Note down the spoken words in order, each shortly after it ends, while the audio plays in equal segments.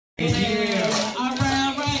Yeah. All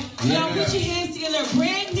right. Y'all put your hands together.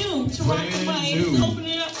 Brand new to Rock the Mic. Open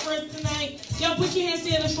it up for us tonight. Y'all put your hands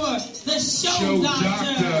together for the Show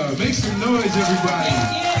Doctor. Make some noise, everybody.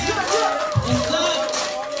 What's up?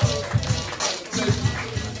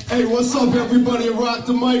 Hey, what's up, everybody at Rock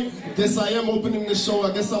the Mic? Guess I am opening the show.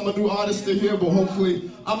 I guess I'm a new artist to here, but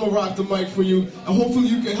hopefully I'm gonna rock the mic for you. And hopefully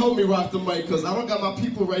you can help me rock the mic, because I don't got my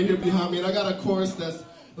people right here behind me, and I got a chorus that's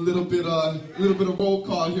a little bit of roll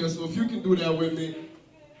call here. So if you can do that with me,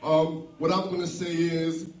 what I'm gonna say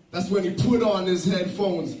is, that's when he put on his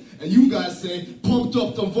headphones, and you guys say, pumped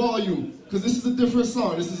up the volume, because this is a different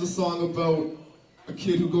song. This is a song about a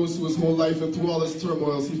kid who goes through his whole life, and through all his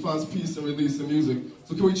turmoils, he finds peace and release in music.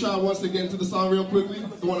 So can we try once again to the song real quickly?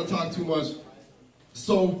 Don't want to talk too much.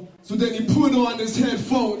 So then he put on his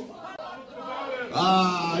headphone.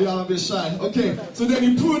 Y'all a bit shy. Okay, so then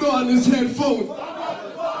he put on his headphone.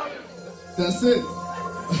 That's it.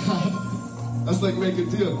 That's like make a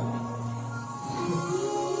deal.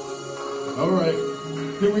 All right,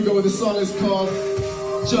 here we go. This song is called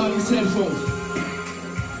Johnny's Headphones.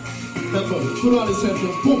 Put on his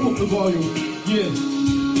headphones, pump up the volume. Yeah.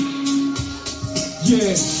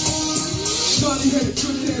 Johnny had a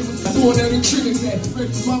good dad, was born out in Trinidad.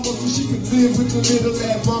 Raped his mama so she could live with the little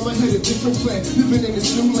lad. Mama had a different plan, living in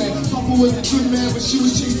this new land. Papa was a good man, but she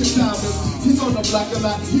was chasing diamonds. He's on the block a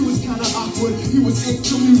lot, he was kinda awkward. He was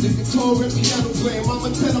into music, guitar and piano playing.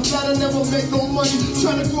 Mama said, I'm glad I never make no money.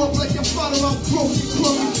 Trying to grow up like your father, I'm broke, he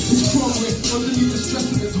crummy. He's crumbling, underneath the stress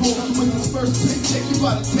in his home. So with his first paycheck, he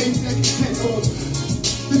bought a tape deck, headphones.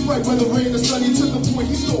 This right when the rain or sun, he took the point,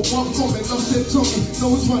 he stole one from it, upset tummy.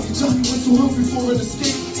 No, it's funny, Johnny was so hungry for an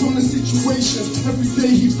escape from the situations every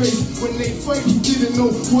day he faced. When they fight, he didn't know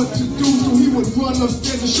what to do, so he would run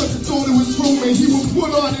upstairs and shut the door to his room, and he would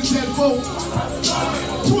put on his headphones.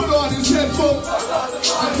 Put on his headphones.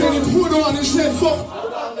 And then he put on his headphones.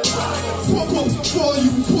 Pump up the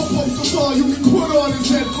volume, pump up the volume. He put on his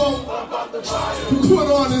headphones. He put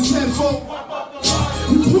on his headphones.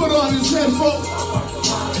 He put on his headphones.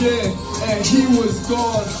 Yeah, and he was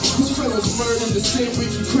gone. His friend was murdered the same week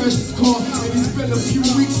he crashed his car, and he spent a few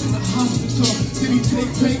weeks in the hospital. Did he take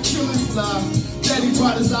painkillers? Nah. Daddy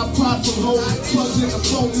brought his iPod from home, plugged in the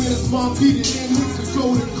phone when his mom beat it in with the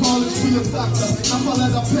go to college, be a doctor. I followed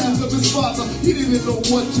the path of his father. He didn't know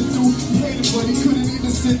what to do. He hated, but he couldn't even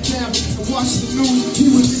sit down and watch the news. He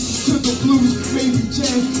was to the blues, maybe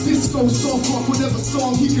jazz, disco, soft rock, whatever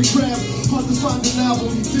song he could grab. Hard to find an album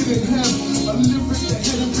he didn't have a lyric that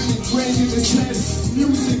had been ingrained in his head.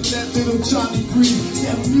 Music that little Johnny breathed.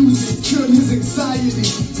 Yeah, music cured his anxiety.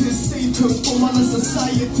 His state transformed on a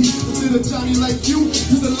society. A little Johnny like you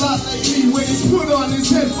is a lot like me. When he put on his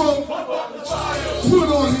headphones, put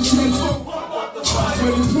on his headphones.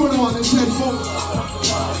 When he put on his headphones,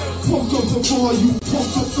 pumped up the volume,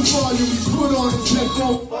 pumped up the volume. He put on his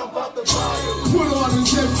headphones, put on his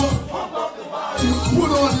headphones,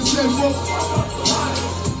 put on his headphones.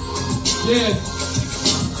 Yeah.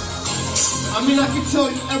 I mean, I can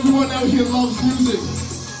tell you, everyone out here loves music.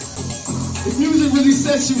 If music really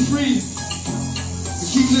sets you free, then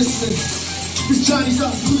keep listening. Cause Johnny's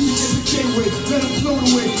out music as a gateway, let him float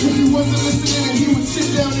away. If he wasn't listening, and he would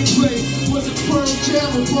sit down and play. Was it Pearl Jam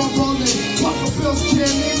or Bob Marley? Papa Bell's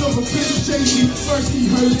Canyon or a bit of Jay-Z? First he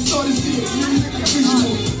heard, he started seeing music and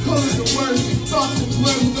visual. Colors and words, thoughts and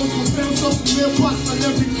words. Those were bounced off the mailbox on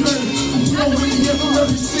every curve. We already hear from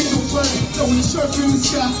every single bird that was chirping in the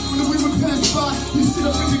sky. When we would pass by, he'd sit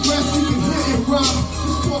up in the grass, we could hear it rhyme.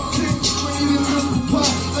 This poor kid when he didn't look for pop.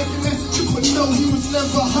 Like an extra, but no, he was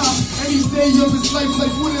never high. Any day of his life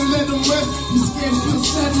wouldn't let him rest. He's scared, feel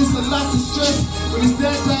sadness, and lots of stress. When his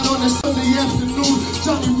dad died on that Sunday afternoon,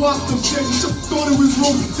 Johnny walked upstairs and shut the door to his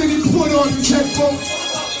room. Then he put on his headphones.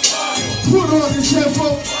 Put on his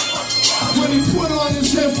headphones. When he put on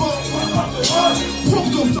his headphones,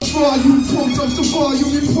 pumped up the volume, pumped up the volume.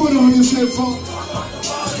 He put on his headphones.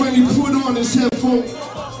 When he put on his headphones,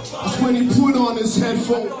 when he put on his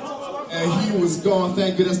headphones, and he was gone.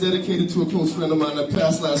 Thank you. That's dedicated to a close friend of mine that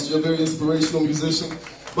passed last year, a very inspirational musician.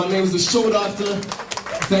 My name is the Show Doctor.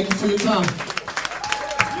 Thank you for your time.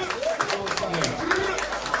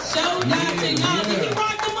 Show Doctor, now let me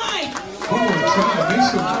rock the mic. Make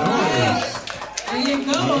some noise. There you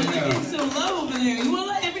go. You're getting so low over there. You want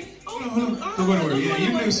to let Don't worry. Yeah,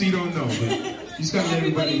 you know, so you don't know, but you just gotta let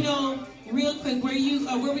everybody know real quick where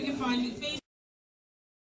we can find you.